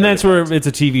the Secretary. And that's where it's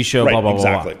a TV show, right, blah, blah,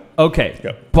 exactly. blah, blah. Okay.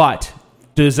 Yep. But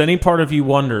does any part of you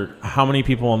wonder how many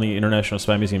people on the International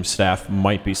Spy Museum staff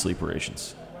might be sleeper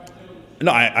agents?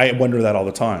 No, I wonder that all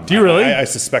the time. Do you really? I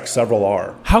suspect several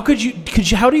are. How could you?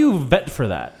 How do you vet for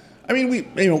that? I mean,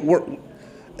 we're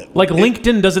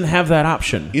LinkedIn doesn't have that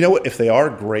option. You know what? If they are,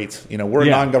 great. We're a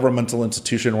Yeah. non-governmental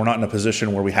institution. We're not in a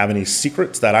position where we have any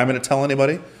secrets that I'm going to tell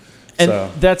anybody. And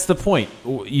So that's the point.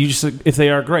 If they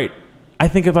are great, I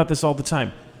think about this all the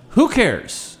time. Who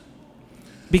cares?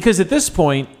 Because at this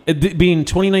point, it being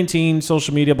 2019,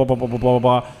 social media, blah blah blah blah blah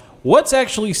blah. What's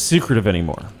actually secretive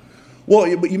anymore?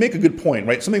 Well, but you make a good point,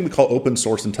 right? Something we call open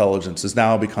source intelligence has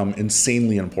now become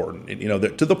insanely important.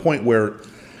 To the point where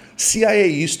CIA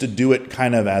used to do it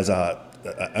kind of as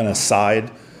an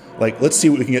aside. Like, let's see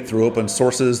what we can get through open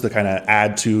sources to kind of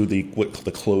add to the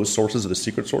closed sources or the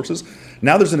secret sources.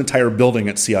 Now there's an entire building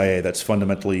at CIA that's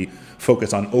fundamentally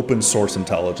focused on open source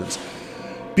intelligence.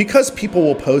 Because people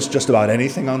will post just about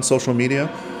anything on social media,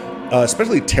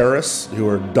 especially terrorists who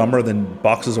are dumber than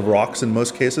boxes of rocks in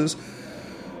most cases,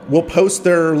 will post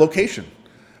their location.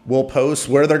 We'll post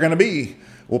where they're going to be.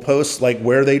 We'll post like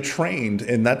where they trained,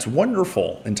 and that's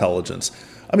wonderful intelligence.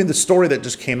 I mean, the story that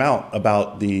just came out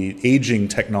about the aging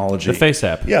technology. The Face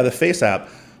app. Yeah, the Face app.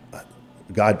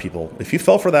 God, people, if you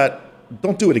fell for that,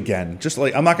 don't do it again. Just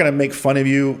like, I'm not going to make fun of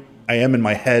you. I am in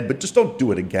my head, but just don't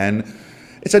do it again.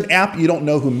 It's an app. You don't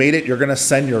know who made it. You're going to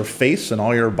send your face and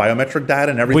all your biometric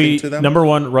data and everything to them. Number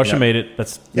one, Russia Yeah. made it.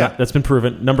 That's been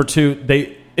proven. Number two,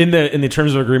 they in the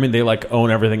terms of agreement, they like own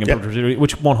everything in perpetuity,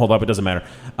 which won't hold up. It doesn't matter.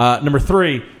 Number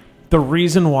three, the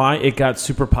reason why it got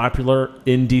super popular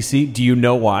in DC, do you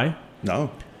know why? No.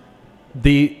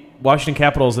 The Washington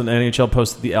Capitals and the NHL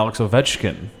posted the Alex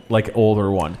Ovechkin, like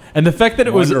older one. And the fact that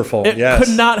it Wonderful, it yes.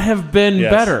 could not have been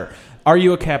Yes. better. Are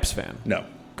you a Caps fan? No.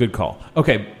 Good call.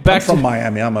 Okay, I'm back from to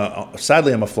Miami.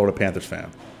 Sadly, I'm a Florida Panthers fan.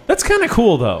 That's kind of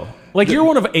cool though. Like you're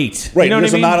one of 8. Right. You know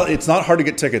what I mean? It's not hard to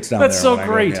get tickets down That's there. so when I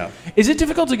go, great. yeah. Is it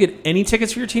difficult to get any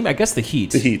tickets for your team? I guess the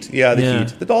Heat. The Heat. Yeah, the Yeah.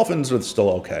 Heat. The Dolphins are still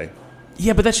okay.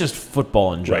 Yeah, but that's just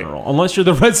football in general. Right. Unless you're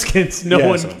the Redskins, no Yeah,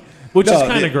 one, so- which is No,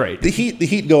 kind of great. The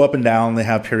Heat go up and down. They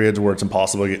have periods where it's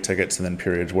impossible to get tickets, and then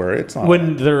periods where it's not.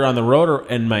 When they're on the road or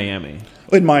in Miami.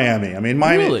 In Miami, I mean,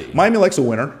 Really? Miami likes a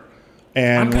winner,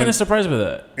 and I'm kind of surprised with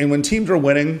that. when teams are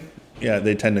winning, yeah,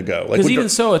 they tend to go. Like Because when even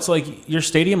so, it's like your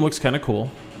stadium looks kind of cool.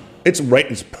 it's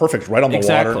perfect, right on the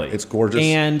Exactly. water. It's gorgeous.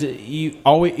 And you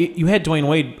had Dwayne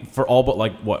Wade for all but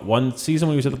like what, one season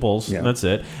when he was at the Bulls, Yeah. and that's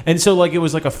it. And so like it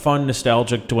was like a fun,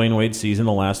 nostalgic Dwayne Wade season,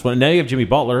 the last one. And now you have Jimmy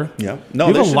Butler. yeah, you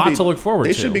have they a should lot be- to look forward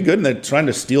They to. should be good, and they're trying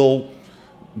to steal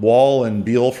Wall and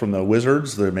Beal from the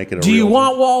Wizards. They're making it. Do you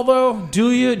want Wall though?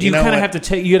 Do you? Do you, know kind of what? have to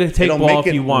take? You got to take It'll Wall make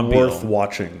if it you want worth Beal.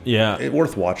 watching. Yeah.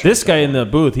 Worth watching. This guy in the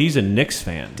booth, he's a Knicks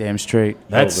fan. Damn straight.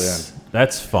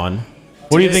 That's fun.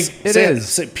 What do you think? It is.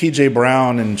 Say PJ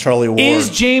Brown and Charlie Ward. Is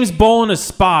James Dolan a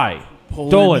spy?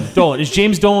 Dolan. Is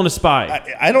James Dolan a spy?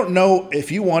 I don't know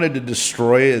if you wanted to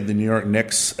destroy the New York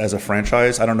Knicks as a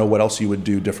franchise. I don't know what else you would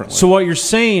do differently. So what you're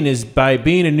saying is by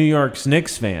being a New York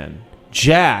Knicks fan,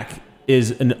 Jack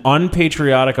is an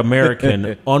unpatriotic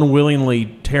American unwillingly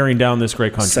tearing down this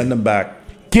great country. Send them back.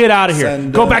 Get out of here.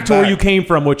 Send Go them back to where back. you came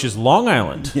from, which is Long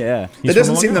Island. Yeah. He's It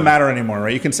doesn't from seem to Long Island. matter anymore,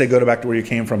 right? You can say go back to where you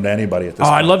came from to anybody at this Oh,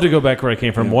 point. I'd love to go back where I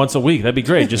came from once a week. That'd be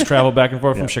great. Just travel back and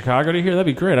forth from Chicago to here. That'd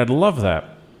be great. I'd love that.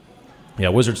 Yeah,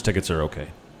 Wizards tickets are okay.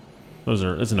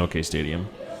 It's an okay stadium.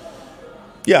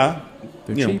 Yeah.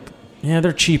 They're You know, cheap. Yeah,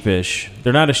 they're cheapish.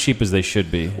 They're not as cheap as they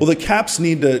should be. Well, the Caps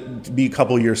need to be a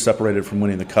couple years separated from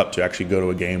winning the Cup to actually go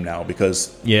to a game now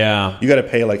because Yeah. you got to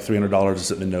pay like $300 to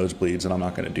sit in the nosebleeds, and I'm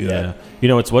not going to do Yeah. that. You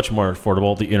know, it's much more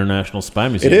affordable. The International Spy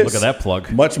Museum. It is. Look at that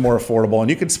plug. Much more affordable, and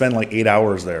you can spend like 8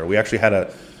 hours there. We actually had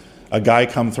a guy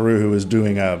come through who was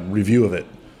doing a review of it,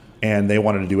 and they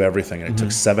wanted to do everything, and it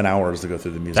took 7 hours to go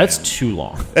through the museum. That's too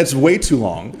long. That's way too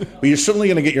long, but you're certainly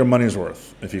going to get your money's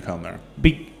worth if you come there.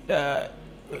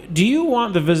 do you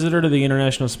want the visitor to the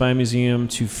International Spy Museum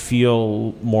to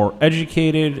feel more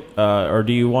educated, or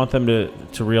do you want them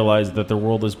to realize that the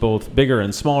world is both bigger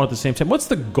and smaller at the same time? What's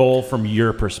the goal from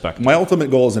your perspective? My ultimate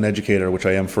goal as an educator, which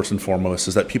I am first and foremost,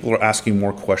 is that people are asking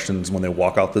more questions when they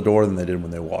walk out the door than they did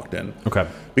when they walked in. Okay.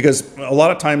 Because a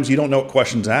lot of times you don't know what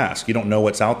questions to ask. You don't know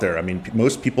what's out there. I mean,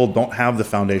 most people don't have the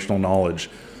foundational knowledge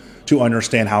to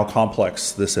understand how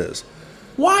complex this is.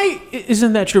 Why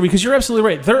isn't that true? Because you're absolutely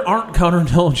right. There aren't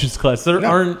counterintelligence classes. There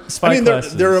aren't spy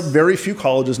classes. There are very few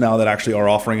colleges now that actually are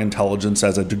offering intelligence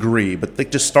as a degree, but they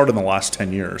just started in the last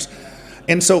 10 years.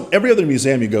 And so every other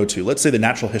museum you go to, let's say the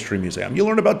Natural History Museum, you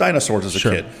learn about dinosaurs as a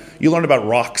kid. You learn about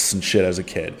rocks and shit as a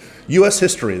kid. U.S.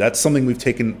 history, that's something we've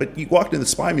taken. But you walk into the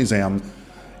Spy Museum,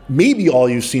 maybe all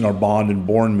you've seen are Bond and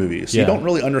Bourne movies. You don't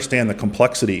really understand the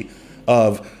complexity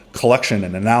of collection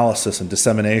and analysis and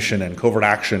dissemination and covert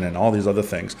action and all these other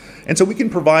things. And so we can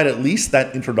provide at least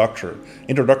that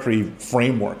introductory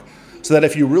framework so that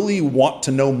if you really want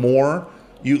to know more,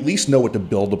 you at least know what to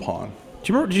build upon.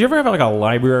 Did you ever have like a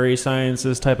library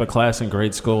sciences type of class in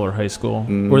grade school or high school?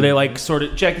 Where they like sort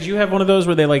of, Jack, did you have one of those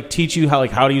where they like teach you how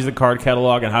to use the card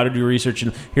catalog and how to do research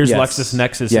and here's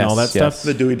LexisNexis and all that stuff?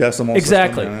 The Dewey Decimal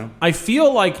Exactly. System, yeah. I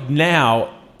feel like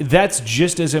now that's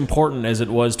just as important as it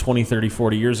was 20, 30,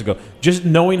 40 years ago. Just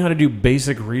knowing how to do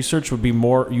basic research would be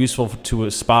more useful to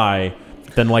a spy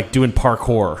than like doing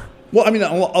parkour. Well, I mean,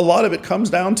 a lot of it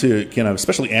comes down to,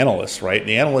 especially analysts, right?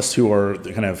 The analysts who are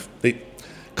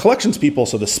collections people,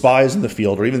 so the spies in the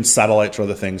field or even satellites or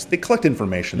other things, they collect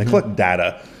information, they collect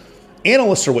data.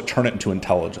 Analysts are what turn it into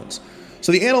intelligence.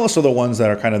 So the analysts are the ones that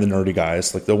are kind of the nerdy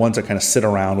guys, like the ones that kind of sit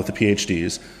around with the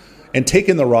PhDs and take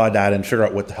in the raw data and figure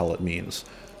out what the hell it means.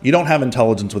 You don't have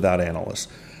intelligence without analysts.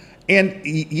 And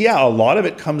yeah, a lot of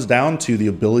it comes down to the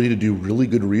ability to do really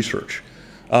good research.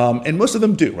 And most of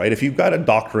them do, right? If you've got a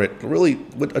doctorate, really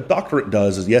what a doctorate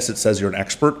does is, yes, it says you're an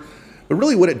expert, but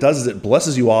really what it does is it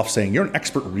blesses you off saying you're an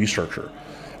expert researcher,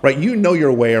 right? You know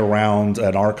your way around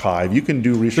an archive. You can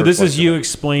do research. So this is you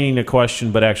explaining a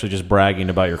question, but actually just bragging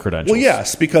about your credentials. Well,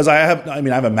 yes, because I have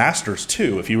a master's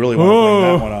too, if you really want to bring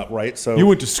that one up, right? So you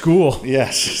went to school.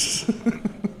 Yes.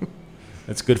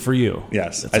 That's good for you.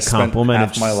 Yes. That's a compliment.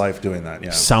 Spent half my life doing that,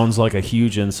 yeah. Sounds like a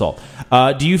huge insult.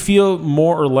 Do you feel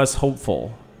more or less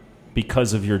hopeful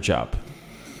because of your job?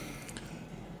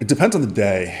 It depends on the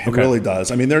day. It really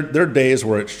does. I mean, there are days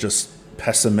where it's just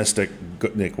pessimistic,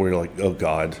 Nick, where you're like, oh,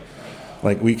 God.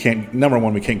 Like, number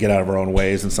one, we can't get out of our own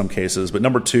ways in some cases. But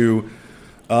number two...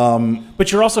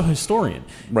 but you're also a historian.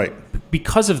 Right.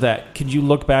 Because of that, could you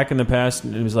look back in the past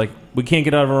and it was like, we can't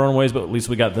get out of our own ways, but at least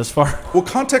we got this far? Well,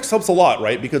 context helps a lot,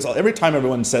 right? Because every time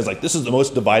everyone says, like, this is the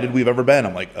most divided we've ever been,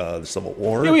 I'm like, the Civil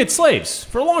War? Yeah, we had slaves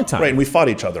for a long time. Right, and we fought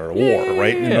each other at war,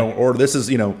 right? Yeah. Or this is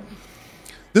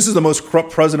the most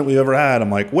corrupt president we've ever had.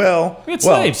 I'm like, well... We had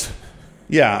slaves.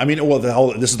 Yeah, I mean,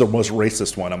 this is the most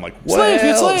racist one. I'm like, well...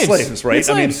 Slaves, right? Slaves.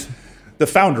 I mean, the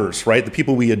founders, right? The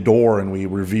people we adore and we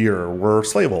revere were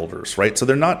slaveholders, right? So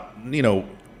they're not,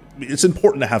 it's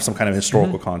important to have some kind of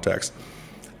historical context.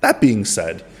 That being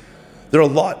said, there are a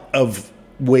lot of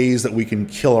ways that we can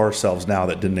kill ourselves now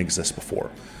that didn't exist before.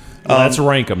 Well, let's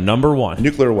rank them. Number one.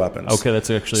 Nuclear weapons. Okay,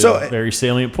 that's actually a very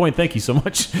salient point. Thank you so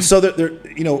much. So,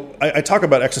 I talk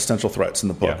about existential threats in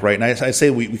the book, right? And I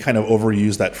say we kind of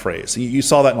overuse that phrase. You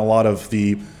saw that in a lot of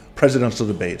the presidential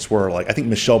debates where, like, I think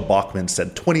Michelle Bachmann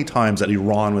said 20 times that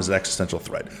Iran was an existential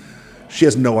threat. She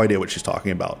has no idea what she's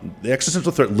talking about. The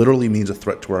existential threat literally means a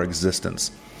threat to our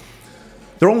existence.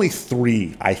 There are only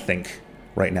 3, I think,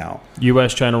 right now.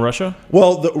 U.S., China, Russia?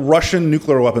 Well, the Russian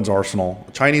nuclear weapons arsenal.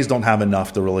 Chinese don't have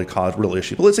enough to really cause real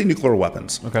issues. But let's say nuclear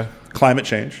weapons. Okay. Climate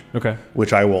change. Okay.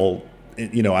 Which I will... I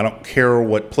don't care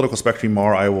what political spectrum you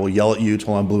are. I will yell at you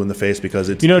till I'm blue in the face because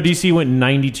it's... DC went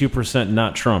 92%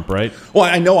 not Trump, right? Well,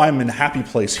 I know I'm in a happy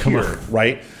place here,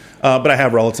 right? But I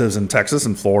have relatives in Texas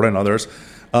and Florida and others.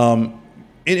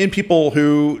 And people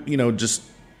who, just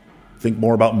think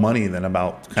more about money than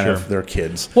about kind of their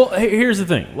kids. Well, here's the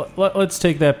thing. Let's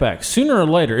take that back. Sooner or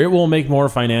later, it will make more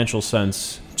financial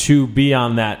sense to be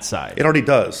on that side. It already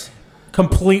does.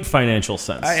 Complete financial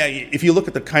sense. If you look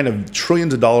at the kind of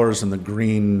trillions of dollars in the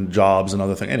green jobs and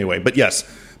other things. Anyway, but yeah,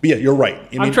 you're right.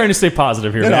 I'm trying to stay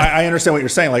positive here. No, I understand what you're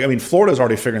saying. Like, I mean, Florida's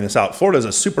already figuring this out. Florida is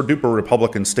a super duper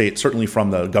Republican state, certainly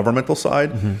from the governmental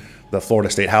side. Mm-hmm. The Florida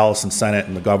State House and Senate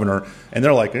and the governor. And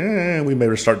they're like, we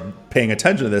better start paying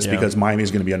attention to this because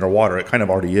Miami's going to be underwater. It kind of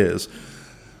already is.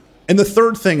 And the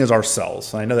third thing is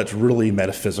ourselves. I know that's really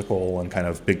metaphysical and kind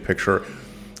of big picture.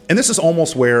 And this is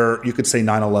almost where you could say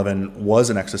 9/11 was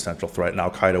an existential threat and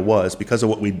Al-Qaeda was because of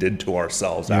what we did to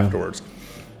ourselves afterwards.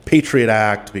 Patriot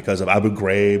Act, because of Abu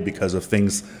Ghraib, because of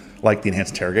things like the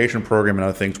Enhanced Interrogation Program and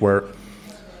other things, where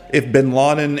if bin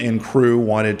Laden and crew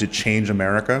wanted to change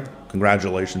America,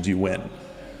 congratulations, you win.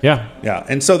 Yeah. Yeah,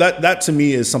 and so that to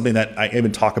me is something that I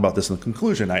even talk about this in the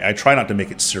conclusion. I try not to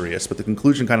make it serious, but the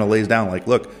conclusion kind of lays down like,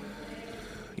 look,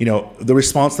 the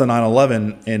response to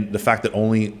 9/11 and the fact that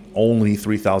only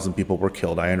 3,000 people were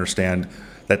killed. I understand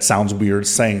that sounds weird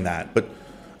saying that, but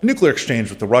a nuclear exchange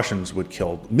with the Russians would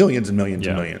kill millions and millions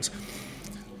and millions.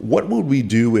 What would we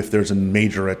do if there's a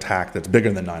major attack that's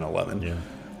bigger than 9/11? Yeah.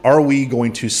 Are we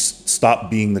going to stop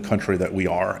being the country that we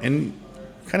are? And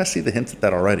kind of see the hints at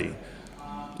that already,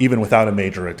 even without a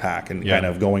major attack and kind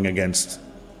of going against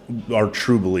our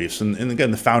true beliefs. And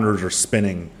again, the founders are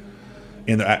spinning.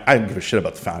 I don't give a shit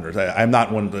about the founders. I'm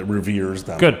not one that reveres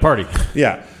them. Good party.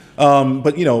 Yeah.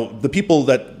 But, the people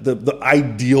the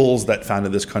ideals that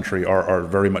founded this country are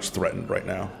very much threatened right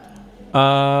now.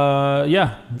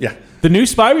 Yeah. Yeah. The new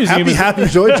Spy Museum. Happy,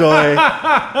 joy.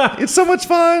 It's so much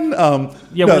fun.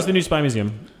 Where's the new Spy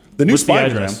Museum? The new What's Spy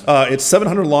the Museum. address? It's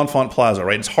 700 L'Enfant Plaza,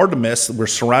 right? It's hard to miss. We're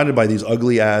surrounded by these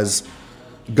ugly-as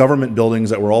government buildings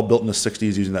that were all built in the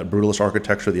 60s using that brutalist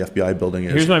architecture the FBI building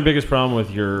is. Here's my biggest problem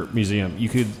with your museum. You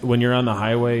could, when you're on the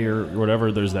highway or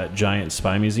whatever, there's that giant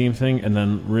Spy Museum thing, and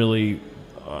then really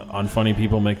unfunny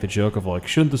people make the joke of like,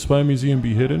 shouldn't the Spy Museum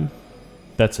be hidden?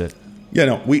 That's it. Yeah,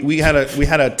 no. We had a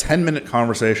 10-minute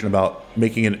conversation about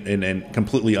making it in a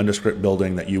completely undescript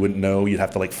building that you wouldn't know. You'd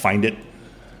have to find it.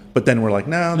 But then we're like,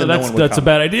 no one would that's come. a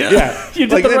bad idea. Yeah, you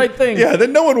did the right thing. Yeah,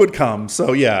 then no one would come.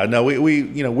 So yeah, no,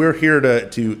 we're here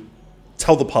to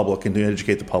tell the public and to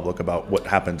educate the public about what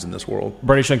happens in this world.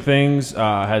 British Young Things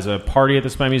has a party at the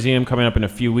Spy Museum coming up in a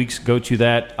few weeks. Go to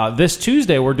that. This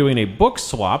Tuesday, we're doing a book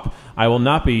swap. I will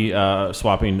not be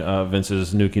swapping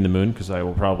Vince's Nuking the Moon because I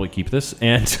will probably keep this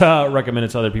and recommend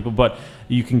it to other people. But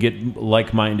you can get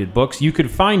like-minded books. You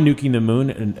could find Nuking the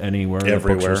Moon anywhere that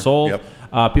books are sold.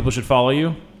 Yep. People should follow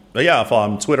you. But yeah, follow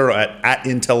on Twitter at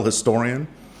Intel Historian.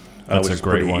 That's which a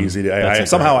great is pretty one. easy.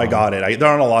 Somehow I got it. There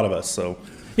aren't a lot of us, so.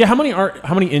 Yeah, how many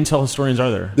Intel historians are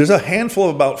there? There's a handful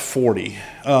of about 40.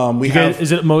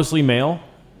 Is it mostly male?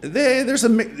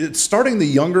 It's starting. The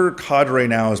younger cadre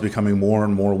now is becoming more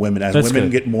and more women as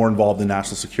women get more involved in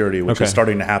national security, which is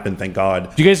starting to happen. Thank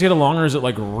God. Do you guys get along, or is it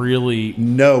really?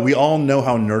 No, we all know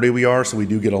how nerdy we are, so we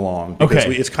do get along.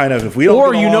 Okay, it's kind of if we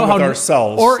don't get along with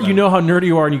ourselves, or you know how nerdy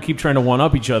you are, and you keep trying to one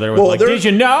up each other. Did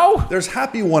you know? There's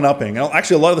happy one upping.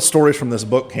 Actually, a lot of the stories from this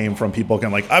book came from people kind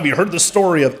of like, have you heard the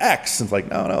story of X? And it's like,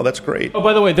 no, that's great. Oh,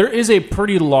 by the way, there is a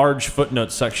pretty large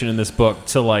footnote section in this book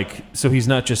so he's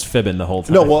not just fibbing the whole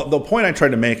time. No, well, the point I tried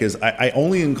to make is I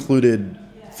only included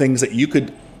things that you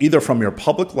could either from your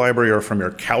public library or from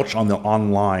your couch on the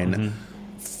online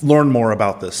learn more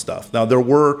about this stuff. Now, there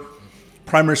were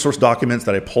primary source documents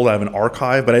that I pulled out of an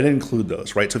archive, but I didn't include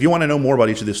those, right? So if you want to know more about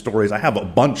each of these stories, I have a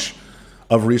bunch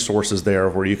of resources there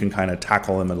where you can kind of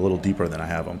tackle them a little deeper than I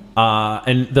have them.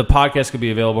 And the podcast could be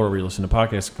available wherever you listen to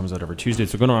podcasts. It comes out every Tuesday.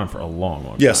 It's been around for a long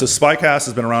time. Yeah, so Spycast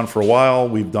has been around for a while.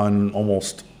 We've done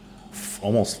almost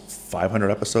 500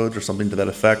 episodes or something to that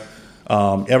effect.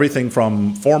 Everything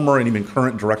from former and even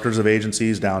current directors of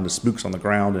agencies down to spooks on the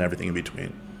ground and everything in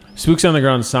between. Spooks on the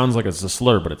ground sounds like it's a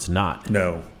slur, but it's not.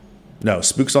 No,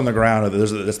 spooks on the ground,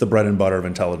 that's the bread and butter of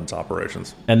intelligence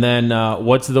operations. And then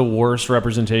what's the worst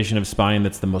representation of spying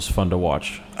that's the most fun to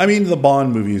watch? I mean, the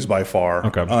Bond movies by far.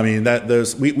 Okay. I mean,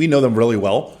 we know them really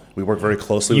well. We work very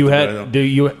closely with them.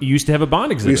 You used to have a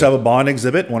Bond exhibit. We used to have a Bond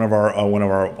exhibit. One of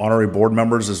our honorary board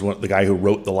members is the guy who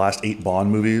wrote the last 8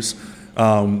 Bond movies.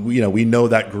 We know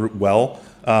that group well.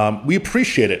 We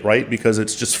appreciate it, right? Because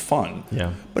it's just fun.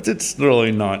 Yeah. But it's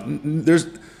really not.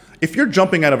 If you're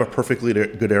jumping out of a perfectly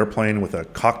good airplane with a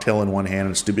cocktail in one hand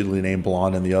and a stupidly named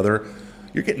blonde in the other,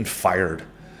 you're getting fired.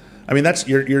 I mean,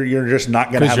 you're just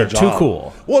not going to have a job. You're too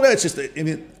cool. Well, that's just. I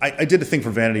mean, I did a thing for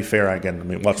Vanity Fair again. I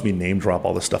mean, watch me name drop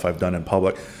all the stuff I've done in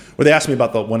public, where they asked me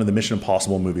about one of the Mission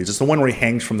Impossible movies. It's the one where he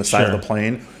hangs from the side of the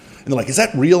plane, and they're like, "Is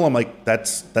that real?" I'm like,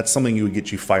 "That's something you would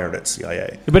get you fired at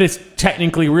CIA." But it's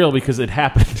technically real because it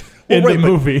happened in the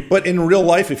movie. But in real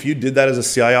life, if you did that as a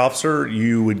CIA officer,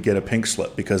 you would get a pink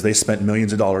slip because they spent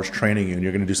millions of dollars training you, and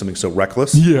you're going to do something so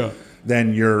reckless. Yeah.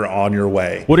 Then you're on your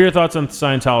way. What are your thoughts on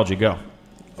Scientology? Go.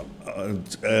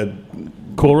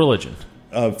 Cool religion.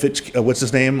 What's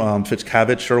his name?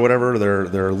 Fitzcavich or whatever.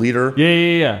 Their leader.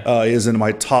 Yeah. Is in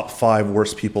my top 5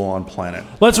 worst people on planet.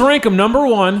 Let's rank them. Number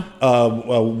 1.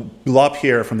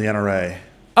 LaPierre from the NRA.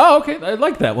 Oh, okay. I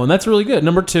like that one. That's really good.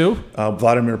 Number 2.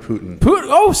 Vladimir Putin.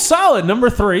 Oh, solid.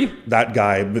 Number 3. That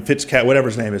guy, whatever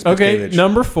his name is. Okay.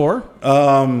 Number 4.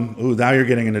 Now you're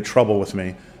getting into trouble with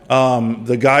me.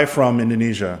 The guy from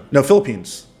Indonesia. No,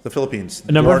 Philippines. The Philippines.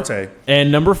 Duarte.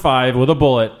 And number 5 with a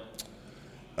bullet.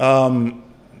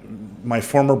 My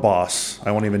former boss.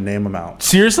 I won't even name him out.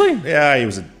 Seriously? Yeah, he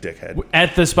was a dickhead.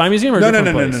 At the Spy Museum or No.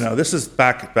 different place? No. This is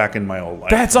back in my old life.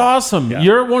 That's awesome. Yeah.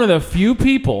 You're one of the few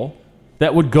people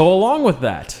that would go along with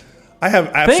that. I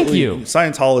have absolutely. Thank you.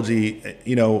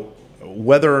 Scientology,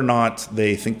 whether or not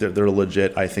they think that they're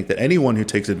legit, I think that anyone who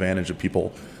takes advantage of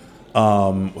people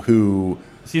who...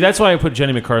 See, that's why I put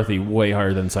Jenny McCarthy way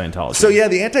higher than Scientology. So, yeah,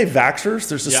 the anti-vaxxers,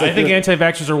 there's just I think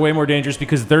anti-vaxxers are way more dangerous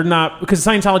because they're not... Because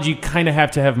Scientology, you kind of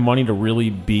have to have money to really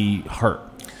be hurt.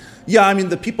 Yeah, I mean,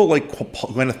 the people like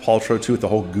Gwyneth Paltrow, too, with the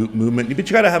whole Goop movement, but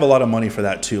you got to have a lot of money for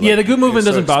that, too. Yeah, the Goop movement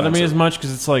it's so doesn't bother me expensive. as much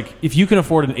because it's like, if you can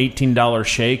afford an $18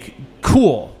 shake,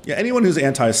 cool. Yeah, anyone who's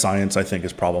anti-science, I think,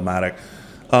 is problematic.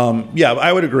 Yeah,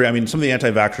 I would agree. I mean, some of the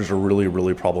anti-vaxxers are really,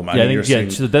 really problematic. Yeah, I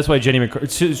think, so that's why Jenny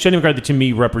McCarthy, to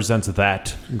me, represents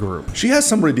that group. She has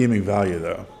some redeeming value,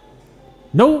 though.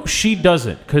 No, she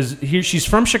doesn't, because she's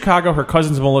from Chicago. Her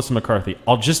cousin's Melissa McCarthy.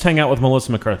 I'll just hang out with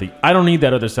Melissa McCarthy. I don't need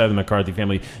that other side of the McCarthy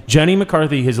family. Jenny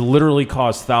McCarthy has literally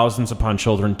caused thousands upon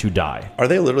children to die. Are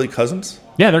they literally cousins?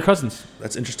 Yeah, they're cousins.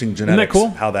 That's interesting genetics, cool?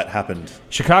 how that happened.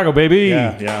 Chicago, baby.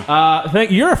 Yeah.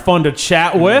 You're fun to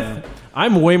chat with.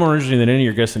 I'm way more interesting than any of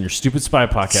your guests on your stupid spy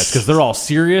podcast because they're all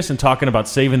serious and talking about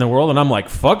saving the world, and I'm like,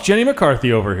 fuck Jenny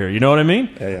McCarthy over here. You know what I mean?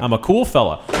 Yeah. I'm a cool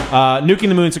fella. Nuking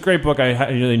the Moon, it's a great book. I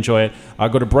really enjoy it.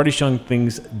 Go to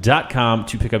BrightishYoungThings.com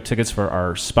to pick up tickets for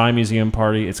our Spy Museum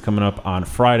party. It's coming up on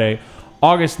Friday,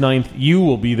 August 9th. You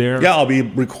will be there. Yeah, I'll be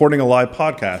recording a live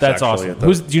podcast. That's actually,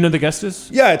 awesome. Do you know the guest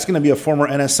is? Yeah, it's going to be a former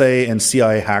NSA and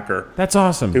CIA hacker That's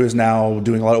awesome. who is now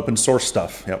doing a lot of open source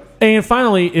stuff. Yep. And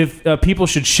finally, if people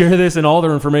should share this and all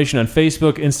their information on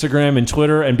Facebook, Instagram, and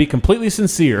Twitter and be completely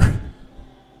sincere.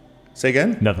 Say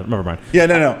again? Nothing. Never mind. Yeah,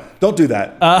 no. Don't do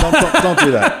that. Don't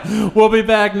do that. We'll be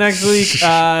back next week.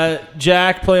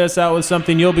 Jack, play us out with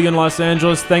something. You'll be in Los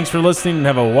Angeles. Thanks for listening and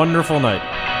have a wonderful night.